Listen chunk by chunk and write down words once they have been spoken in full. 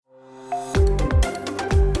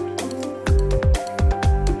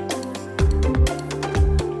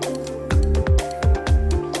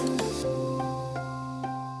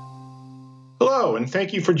and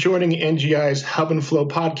thank you for joining NGI's Hub and Flow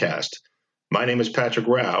podcast. My name is Patrick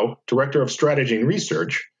Rao, Director of Strategy and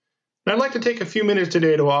Research, and I'd like to take a few minutes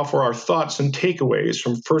today to offer our thoughts and takeaways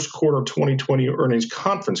from first quarter 2020 earnings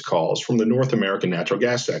conference calls from the North American natural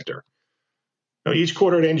gas sector. Now, each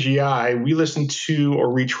quarter at NGI, we listen to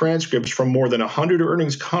or read transcripts from more than 100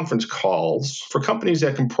 earnings conference calls for companies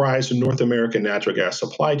that comprise the North American natural gas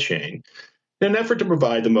supply chain in an effort to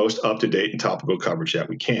provide the most up-to-date and topical coverage that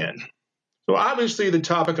we can. So obviously, the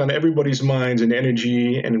topic on everybody's minds in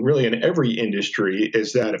energy and really in every industry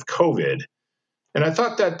is that of COVID. And I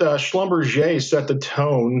thought that Schlumberger set the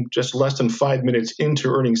tone just less than 5 minutes into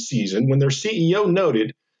earnings season when their CEO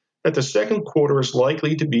noted that the second quarter is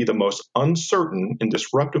likely to be the most uncertain and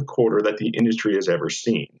disruptive quarter that the industry has ever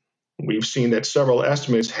seen. We've seen that several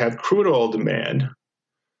estimates have crude oil demand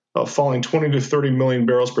falling 20 to 30 million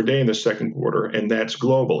barrels per day in the second quarter, and that's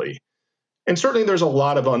globally. And certainly there's a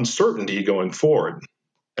lot of uncertainty going forward.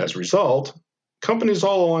 As a result, companies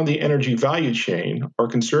all along the energy value chain are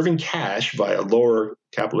conserving cash via lower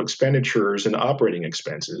capital expenditures and operating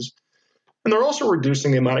expenses. And they're also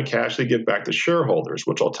reducing the amount of cash they give back to shareholders,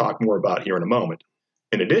 which I'll talk more about here in a moment.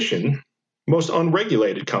 In addition, most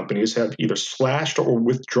unregulated companies have either slashed or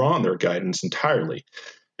withdrawn their guidance entirely.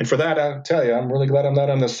 And for that, I'll tell you, I'm really glad I'm not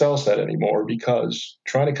on the sell side anymore, because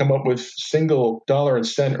trying to come up with single dollar and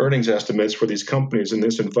cent earnings estimates for these companies in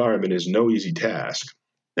this environment is no easy task.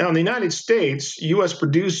 Now, in the United States, U.S.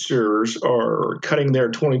 producers are cutting their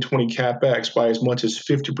 2020 CapEx by as much as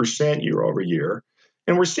 50% year over year,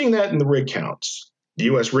 and we're seeing that in the rig counts. The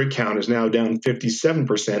U.S. rig count is now down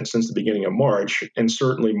 57% since the beginning of March, and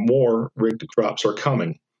certainly more rig drops are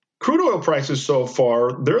coming. Crude oil prices so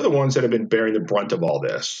far, they're the ones that have been bearing the brunt of all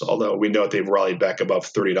this, although we know they've rallied back above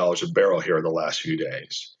 $30 a barrel here in the last few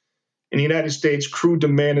days. In the United States, crude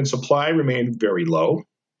demand and supply remain very low.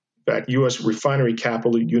 In fact, U.S. refinery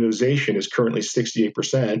capital utilization is currently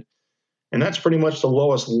 68%, and that's pretty much the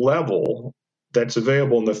lowest level that's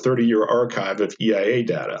available in the 30-year archive of EIA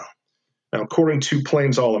data. Now, according to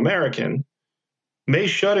Plains All American, May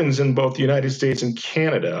shut-ins in both the United States and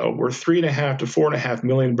Canada were 3.5 to 4.5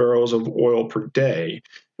 million barrels of oil per day.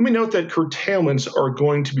 And we note that curtailments are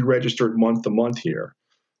going to be registered month to month here.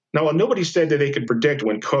 Now, while nobody said that they could predict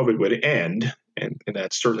when COVID would end, and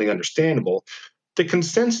that's certainly understandable, the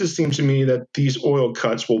consensus seems to me that these oil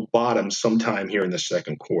cuts will bottom sometime here in the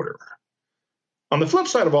second quarter. On the flip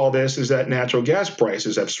side of all this is that natural gas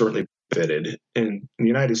prices have certainly benefited. In the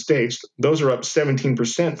United States, those are up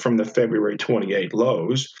 17% from the February 28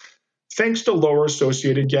 lows, thanks to lower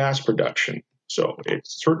associated gas production. So it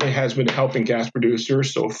certainly has been helping gas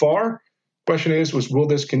producers so far. The question is, will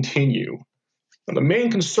this continue? Now, the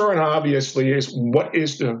main concern, obviously, is what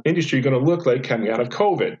is the industry going to look like coming out of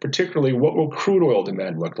COVID, particularly what will crude oil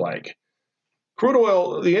demand look like? Crude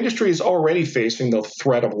oil, the industry is already facing the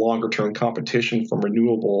threat of longer-term competition from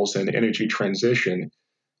renewables and energy transition.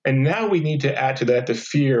 And now we need to add to that the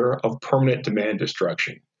fear of permanent demand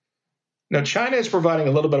destruction. Now, China is providing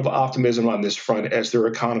a little bit of optimism on this front as their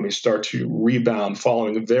economies start to rebound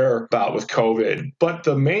following their bout with COVID. But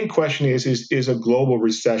the main question is a global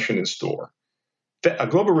recession in store? If a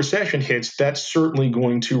global recession hits, that's certainly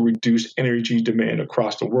going to reduce energy demand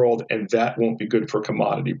across the world, and that won't be good for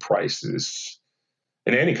commodity prices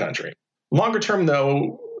in any country. Longer term,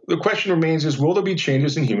 though, the question remains is, will there be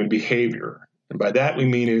changes in human behavior? And by that we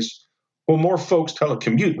mean is, will more folks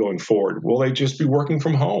telecommute going forward? Will they just be working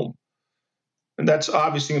from home? And that's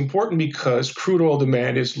obviously important because crude oil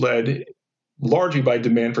demand is led largely by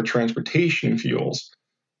demand for transportation fuels.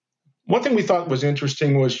 One thing we thought was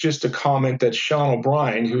interesting was just a comment that Sean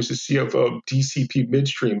O'Brien, who's the CFO of DCP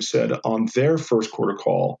Midstream, said on their first quarter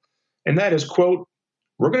call. And that is, quote,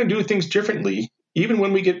 "We're going to do things differently even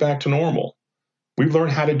when we get back to normal. We've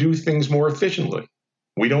learned how to do things more efficiently.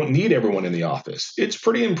 We don't need everyone in the office. It's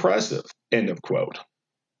pretty impressive," end of quote.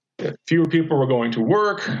 If fewer people are going to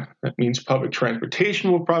work, that means public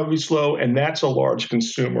transportation will probably be slow, and that's a large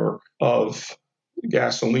consumer of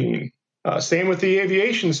gasoline. Same with the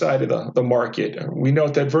aviation side of the market. We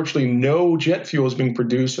note that virtually no jet fuel is being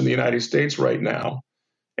produced in the United States right now.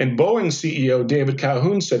 And Boeing CEO David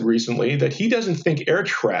Calhoun said recently that he doesn't think air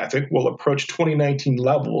traffic will approach 2019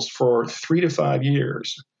 levels for 3 to 5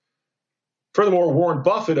 years. Furthermore, Warren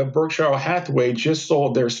Buffett of Berkshire Hathaway just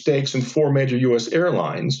sold their stakes in 4 major U.S.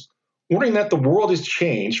 airlines, warning that the world has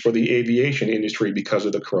changed for the aviation industry because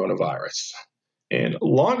of the coronavirus. And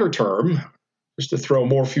longer term, just to throw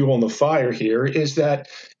more fuel on the fire here, is that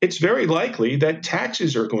it's very likely that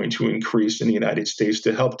taxes are going to increase in the United States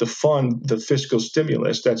to help to fund the fiscal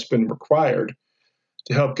stimulus that's been required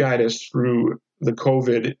to help guide us through the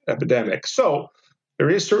COVID epidemic. So There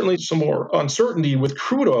is certainly some more uncertainty with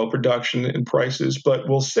crude oil production and prices, but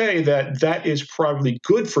we'll say that that is probably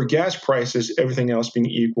good for gas prices, everything else being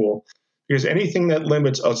equal, because anything that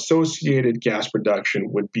limits associated gas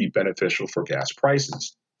production would be beneficial for gas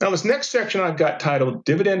prices. Now, this next section I've got titled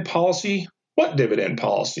Dividend Policy. What dividend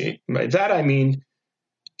policy? By that I mean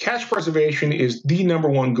cash preservation is the number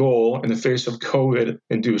one goal in the face of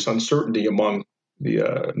COVID-induced uncertainty among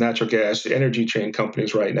the natural gas energy chain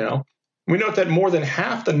companies right now. We note that more than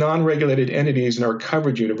half the non-regulated entities in our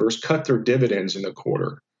coverage universe cut their dividends in the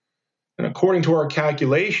quarter. And according to our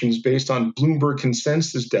calculations based on Bloomberg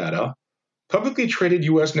consensus data, publicly traded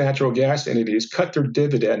U.S. natural gas entities cut their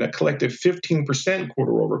dividend a collective 15%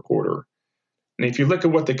 quarter over quarter. And if you look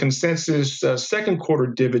at what the consensus second quarter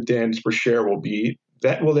dividends per share will be,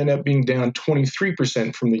 that will end up being down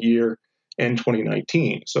 23% from the year end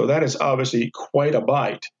 2019. So that is obviously quite a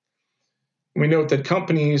bite. We note that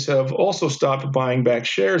companies have also stopped buying back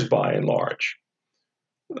shares by and large.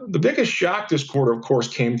 The biggest shock this quarter, of course,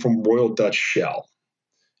 came from Royal Dutch Shell,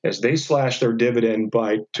 as they slashed their dividend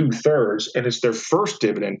by 2/3, and it's their first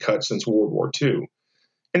dividend cut since World War II.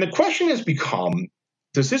 And the question has become,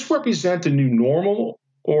 does this represent the new normal,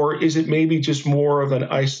 or is it maybe just more of an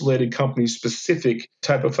isolated company-specific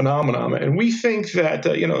type of phenomenon? And we think that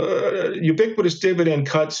ubiquitous dividend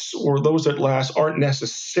cuts or those that last aren't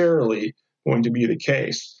necessarily going to be the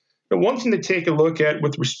case. But one thing to take a look at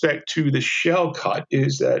with respect to the Shell cut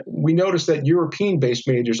is that we notice that European-based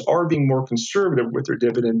majors are being more conservative with their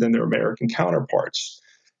dividend than their American counterparts.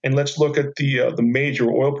 And let's look at the major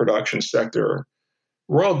oil production sector.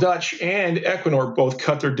 Royal Dutch and Equinor both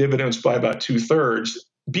cut their dividends by about 2/3.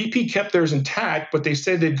 BP kept theirs intact, but they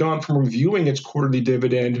said they'd gone from reviewing its quarterly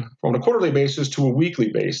dividend on a quarterly basis to a weekly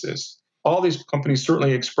basis. All these companies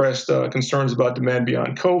certainly expressed concerns about demand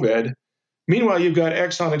beyond COVID. Meanwhile, you've got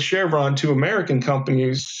Exxon and Chevron, two American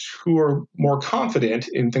companies who are more confident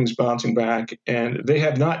in things bouncing back, and they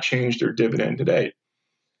have not changed their dividend to date.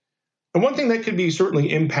 And one thing that could be certainly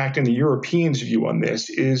impacting the Europeans' view on this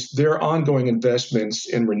is their ongoing investments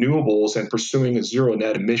in renewables and pursuing a zero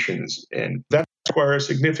net emissions. And that requires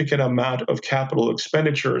a significant amount of capital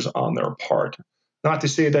expenditures on their part. Not to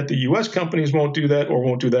say that the U.S. companies won't do that or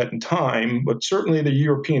won't do that in time, but certainly the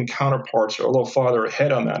European counterparts are a little farther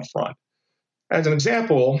ahead on that front. As an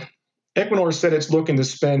example, Equinor said it's looking to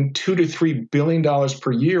spend $2 to $3 billion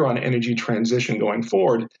per year on energy transition going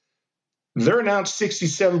forward. Their announced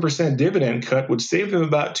 67% dividend cut would save them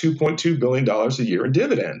about $2.2 billion a year in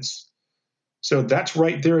dividends. So that's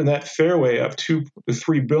right there in that fairway of $2 to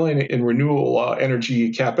 $3 billion in renewable energy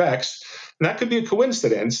capex. And that could be a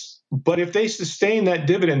coincidence, but if they sustain that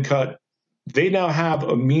dividend cut, they now have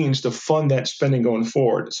a means to fund that spending going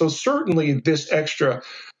forward. So certainly this extra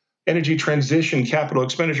energy transition capital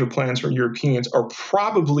expenditure plans for Europeans are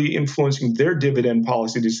probably influencing their dividend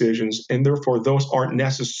policy decisions, and therefore those aren't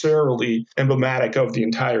necessarily emblematic of the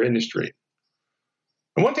entire industry.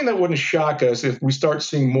 And one thing that wouldn't shock us if we start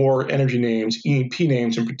seeing more energy names, E&P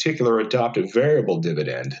names in particular, adopt a variable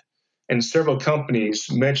dividend. And several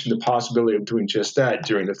companies mentioned the possibility of doing just that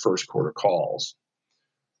during the first quarter calls.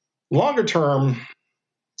 Longer term,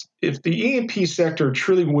 if the E&P sector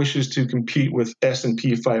truly wishes to compete with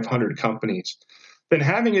S&P 500 companies, then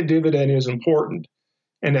having a dividend is important.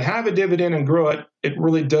 And to have a dividend and grow it, it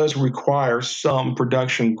really does require some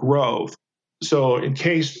production growth. So in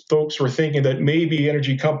case folks were thinking that maybe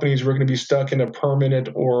energy companies were going to be stuck in a permanent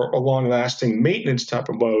or a long-lasting maintenance type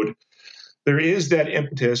of mode, there is that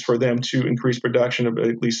impetus for them to increase production of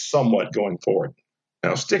at least somewhat going forward.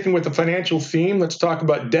 Now, sticking with the financial theme, let's talk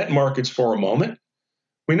about debt markets for a moment.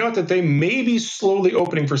 We note that they may be slowly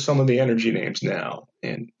opening for some of the energy names now.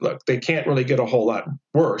 And look, they can't really get a whole lot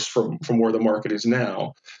worse from where the market is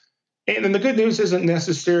now. And then the good news isn't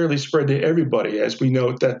necessarily spread to everybody, as we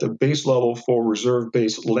note that the base level for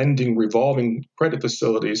reserve-based lending revolving credit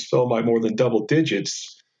facilities fell by more than double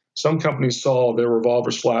digits. Some companies saw their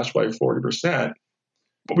revolver slashed by 40%.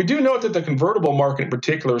 But we do note that the convertible market in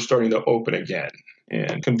particular is starting to open again.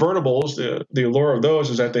 And convertibles, the allure of those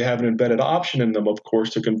is that they have an embedded option in them, of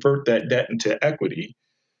course, to convert that debt into equity.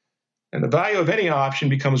 And the value of any option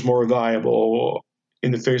becomes more valuable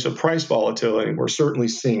in the face of price volatility, and we're certainly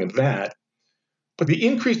seeing that. But the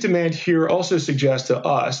increased demand here also suggests to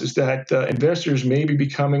us is that investors may be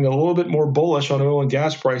becoming a little bit more bullish on oil and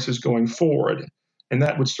gas prices going forward. And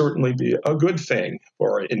that would certainly be a good thing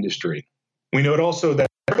for our industry. We note also that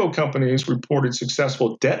several companies reported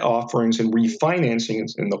successful debt offerings and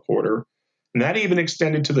refinancings in the quarter, and that even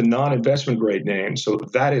extended to the non-investment grade names, so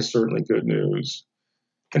that is certainly good news.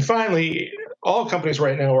 And finally, all companies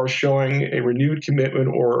right now are showing a renewed commitment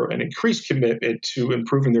or an increased commitment to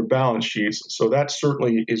improving their balance sheets. So that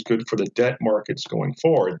certainly is good for the debt markets going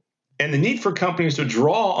forward. And the need for companies to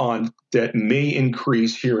draw on debt may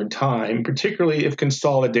increase here in time, particularly if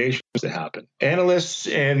consolidation is to happen. Analysts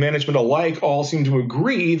and management alike all seem to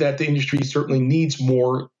agree that the industry certainly needs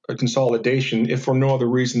more consolidation, if for no other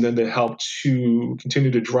reason than to help to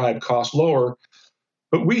continue to drive costs lower.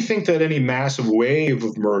 But we think that any massive wave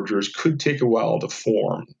of mergers could take a while to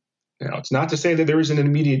form. Now, it's not to say that there isn't an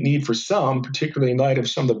immediate need for some, particularly in light of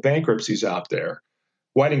some of the bankruptcies out there.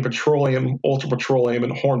 Whiting Petroleum, Ultra Petroleum,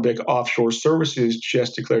 and Hornbeck Offshore Services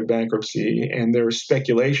just declared bankruptcy, and there is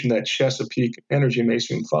speculation that Chesapeake Energy may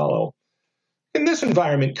soon follow. In this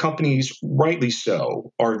environment, companies, rightly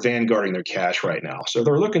so, are vanguarding their cash right now. So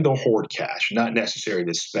they're looking to hoard cash, not necessarily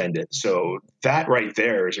to spend it. So that right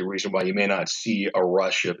there is a reason why you may not see a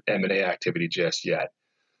rush of M&A activity just yet.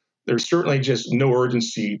 There's certainly just no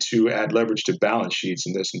urgency to add leverage to balance sheets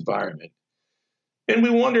in this environment. And we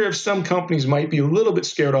wonder if some companies might be a little bit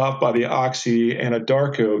scared off by the Oxy and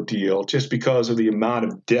Anadarko deal just because of the amount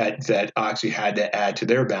of debt that Oxy had to add to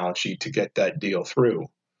their balance sheet to get that deal through.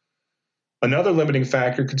 Another limiting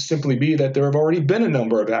factor could simply be that there have already been a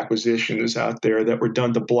number of acquisitions out there that were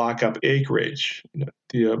done to block up acreage.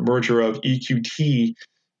 The merger of EQT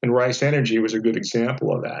and Rice Energy was a good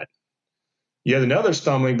example of that. Yet another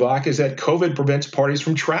stumbling block is that COVID prevents parties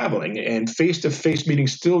from traveling, and face-to-face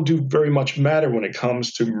meetings still do very much matter when it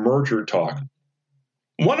comes to merger talk.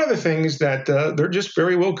 One of the things that there just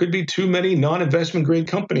very well could be too many non-investment grade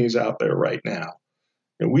companies out there right now.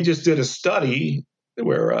 And we just did a study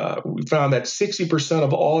where we found that 60%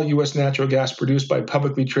 of all U.S. natural gas produced by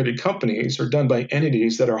publicly traded companies are done by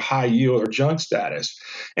entities that are high yield or junk status.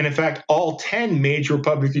 And in fact, all 10 major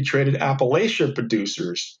publicly traded Appalachia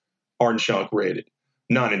producers are junk rated,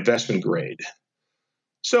 non-investment grade.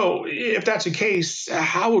 So if that's the case,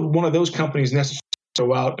 how would one of those companies necessarily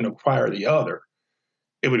go out and acquire the other?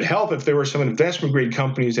 It would help if there were some investment grade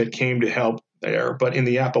companies that came to help there. But in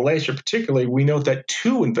the Appalachia particularly, we note that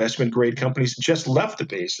 2 investment grade companies just left the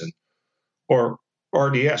basin, or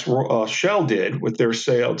RDS, Shell did with their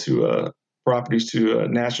sale to properties to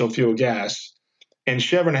National Fuel Gas. And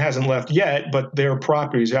Chevron hasn't left yet, but their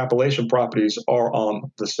properties, Appalachian properties, are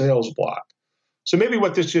on the sales block. So maybe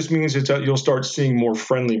what this just means is that you'll start seeing more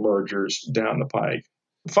friendly mergers down the pike.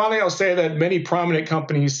 Finally, I'll say that many prominent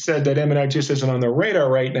companies said that M&A just isn't on their radar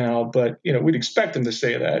right now, but we'd expect them to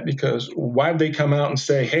say that, because why would they come out and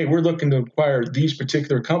say, hey, we're looking to acquire these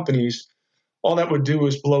particular companies? All that would do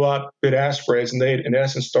is blow out bid-ask spreads, and they'd, in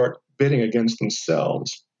essence, start bidding against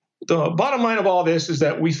themselves. The bottom line of all this is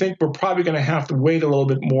that we think we're probably going to have to wait a little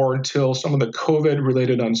bit more until some of the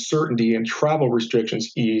COVID-related uncertainty and travel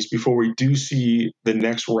restrictions ease before we do see the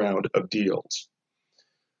next round of deals.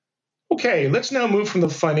 Okay, let's now move from the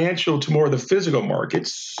financial to more of the physical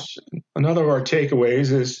markets. Another of our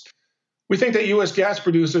takeaways is we think that U.S. gas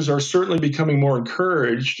producers are certainly becoming more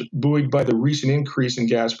encouraged, buoyed by the recent increase in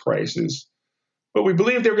gas prices. But we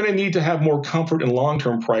believe they're going to need to have more comfort in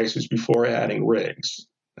long-term prices before adding rigs.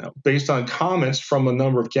 Now, based on comments from a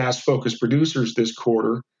number of gas-focused producers this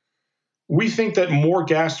quarter, we think that more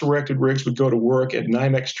gas-directed rigs would go to work at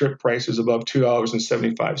NYMEX strip prices above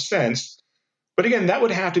 $2.75. But again, that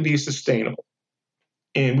would have to be sustainable.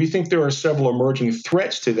 And we think there are several emerging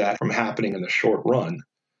threats to that from happening in the short run.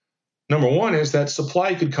 Number one is that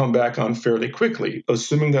supply could come back on fairly quickly,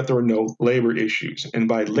 assuming that there are no labor issues. And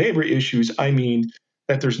by labor issues, I mean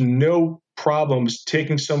that there's no problems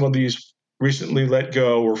taking some of these recently let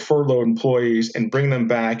go or furloughed employees and bring them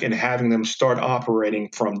back and having them start operating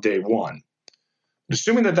from day one.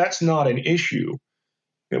 Assuming that that's not an issue,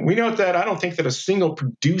 we note that I don't think that a single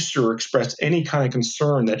producer expressed any kind of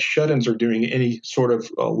concern that shut-ins are doing any sort of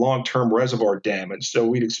long-term reservoir damage. So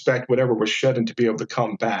we'd expect whatever was shut in to be able to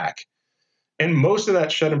come back. And most of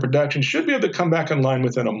that shut-in production should be able to come back online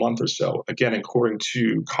within a month or so, again, according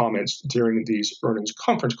to comments during these earnings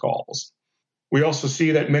conference calls. We also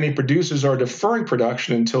see that many producers are deferring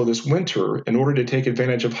production until this winter in order to take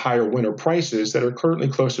advantage of higher winter prices that are currently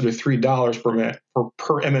closer to $3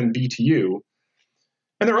 per MMBTU.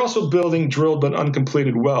 And they're also building drilled but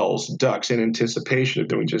uncompleted wells, DUCs, in anticipation of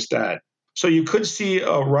doing just that. So you could see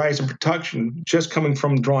a rise in production just coming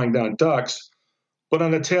from drawing down DUCs. But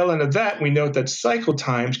on the tail end of that, we note that cycle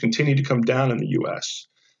times continue to come down in the U.S.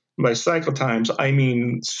 By cycle times, I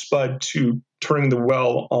mean spud to turning the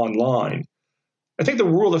well online. I think the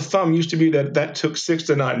rule of thumb used to be that took 6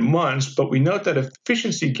 to 9 months, but we note that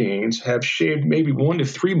efficiency gains have shaved maybe 1 to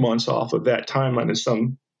 3 months off of that timeline in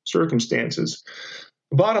some circumstances.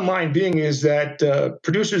 The bottom line being is that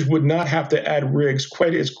producers would not have to add rigs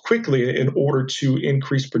quite as quickly in order to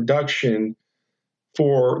increase production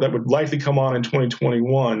that would likely come on in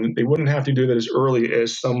 2021. They wouldn't have to do that as early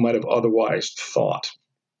as some might have otherwise thought.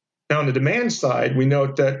 Now, on the demand side, we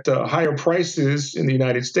note that higher prices in the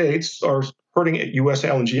United States are hurting U.S.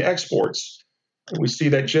 LNG exports. We see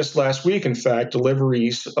that just last week, in fact,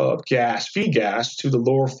 deliveries of feed gas to the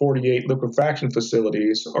lower 48 liquefaction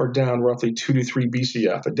facilities are down roughly 2 to 3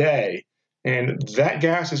 BCF a day. And that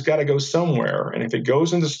gas has got to go somewhere. And if it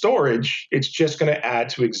goes into storage, it's just going to add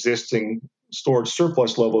to existing storage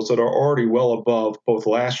surplus levels that are already well above both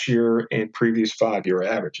last year and previous 5-year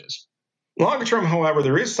averages. Longer term, however,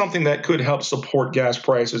 there is something that could help support gas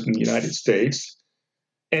prices in the United States,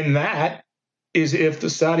 and that is if the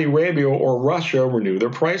Saudi Arabia or Russia renew their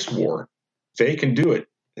price war. They can do it.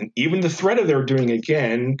 And even the threat of their doing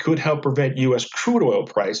again could help prevent U.S. crude oil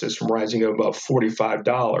prices from rising above $45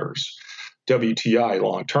 WTI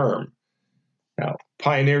long term. Now,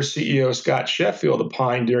 Pioneer CEO Scott Sheffield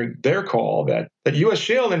opined during their call that U.S.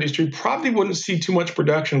 shale industry probably wouldn't see too much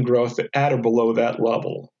production growth at or below that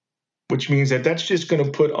level, which means that that's just going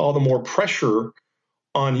to put all the more pressure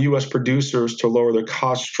on U.S. producers to lower their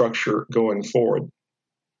cost structure going forward,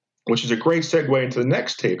 which is a great segue into the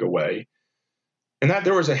next takeaway, and that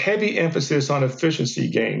there was a heavy emphasis on efficiency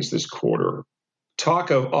gains this quarter.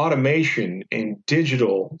 Talk of automation and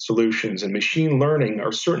digital solutions and machine learning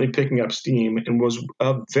are certainly picking up steam and was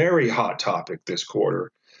a very hot topic this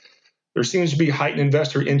quarter. There seems to be heightened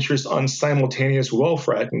investor interest on simultaneous well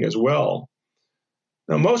fracking as well.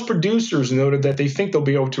 Now, most producers noted that they think they'll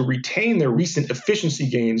be able to retain their recent efficiency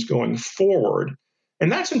gains going forward.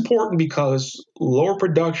 And that's important because lower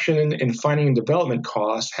production and finding and development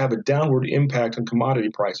costs have a downward impact on commodity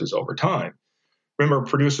prices over time. Remember,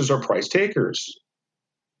 producers are price takers,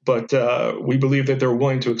 but we believe that they're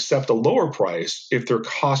willing to accept a lower price if their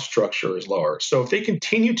cost structure is lower. So if they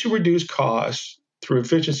continue to reduce costs through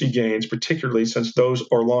efficiency gains, particularly since those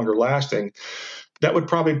are longer lasting, that would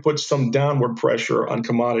probably put some downward pressure on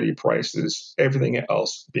commodity prices, everything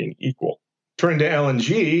else being equal. Turning to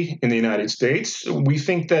LNG in the United States, we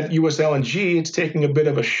think that U.S. LNG is taking a bit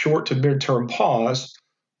of a short to midterm pause,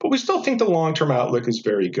 but we still think the long-term outlook is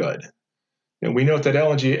very good. And we note that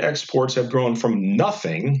LNG exports have grown from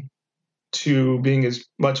nothing to being as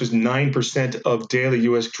much as 9% of daily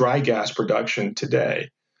U.S. dry gas production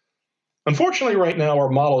today. Unfortunately, right now,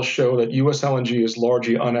 our models show that U.S. LNG is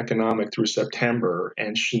largely uneconomic through September,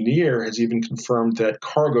 and Cheniere has even confirmed that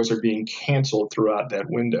cargoes are being canceled throughout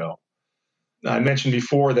that window. I mentioned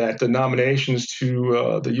before that the nominations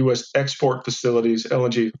to the U.S. export facilities,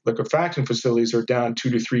 LNG liquefaction facilities, are down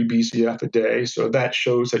 2 to 3 BCF a day, so that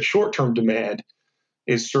shows that short-term demand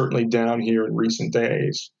is certainly down here in recent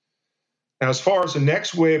days. Now, as far as the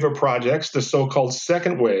next wave of projects, the so-called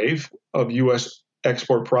second wave of U.S.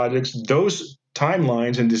 export projects, those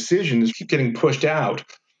timelines and decisions keep getting pushed out.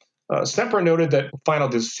 Sempra noted that final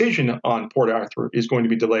decision on Port Arthur is going to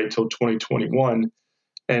be delayed until 2021,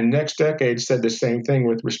 and NextDecade said the same thing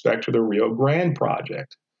with respect to the Rio Grande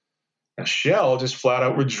project. Now, Shell just flat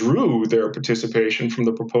out withdrew their participation from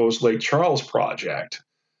the proposed Lake Charles project.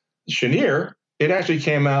 Cheniere, it actually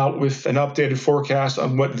came out with an updated forecast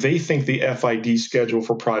on what they think the FID schedule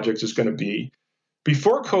for projects is going to be.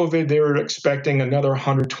 Before COVID, they were expecting another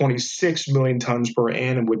 126 million tons per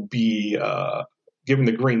annum would be given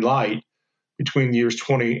the green light between the years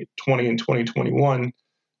 2020 and 2021.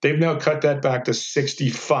 They've now cut that back to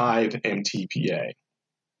 65 MTPA.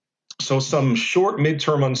 So some short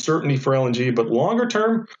midterm uncertainty for LNG, but longer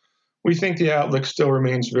term, we think the outlook still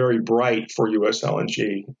remains very bright for U.S.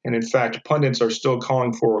 LNG. And in fact, pundits are still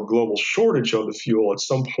calling for a global shortage of the fuel at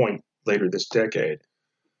some point later this decade.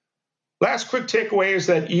 Last quick takeaway is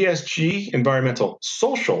that ESG, environmental,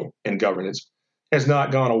 social, and governance, has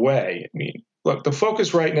not gone away. I mean, look, the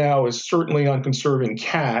focus right now is certainly on conserving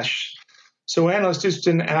cash, so analysts just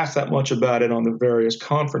didn't ask that much about it on the various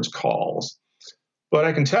conference calls. But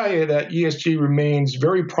I can tell you that ESG remains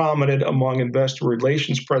very prominent among investor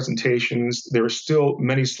relations presentations. There are still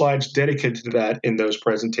many slides dedicated to that in those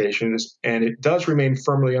presentations, and it does remain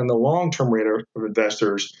firmly on the long-term radar of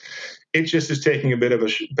investors. It just is taking a bit of a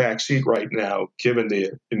backseat right now, given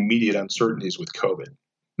the immediate uncertainties with COVID.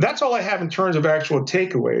 That's all I have in terms of actual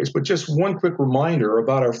takeaways, but just one quick reminder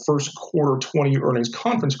about our first quarter 20 earnings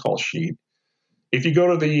conference call sheet. If you go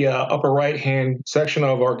to the upper right-hand section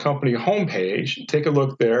of our company homepage, take a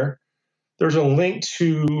look there. There's a link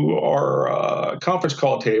to our conference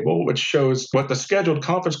call table, which shows what the scheduled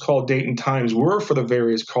conference call date and times were for the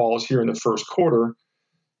various calls here in the first quarter.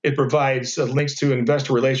 It provides links to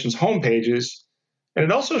investor relations homepages, And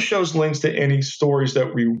it also shows links to any stories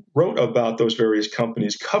that we wrote about those various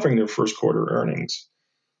companies covering their first quarter earnings.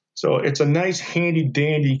 So it's a nice, handy,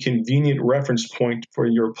 dandy, convenient reference point for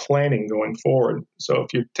your planning going forward. So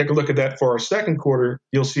if you take a look at that for our second quarter,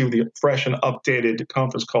 you'll see the fresh and updated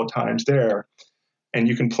conference call times there, and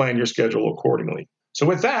you can plan your schedule accordingly. So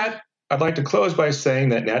with that, I'd like to close by saying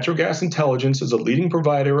that Natural Gas Intelligence is a leading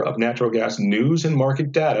provider of natural gas news and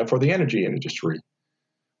market data for the energy industry.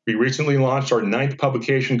 We recently launched our 9th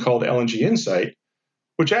publication called LNG Insight,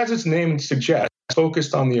 which, as its name suggests, is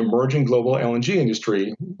focused on the emerging global LNG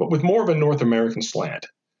industry, but with more of a North American slant.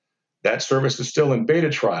 That service is still in beta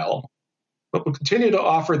trial, but we'll continue to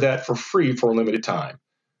offer that for free for a limited time.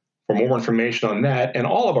 For more information on that and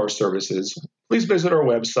all of our services, please visit our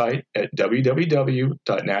website at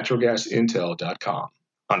www.naturalgasintel.com.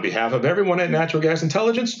 On behalf of everyone at Natural Gas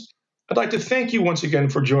Intelligence, I'd like to thank you once again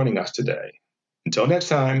for joining us today. Until next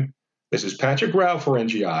time, this is Patrick Rao for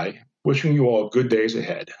NGI, wishing you all good days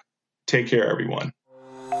ahead. Take care, everyone.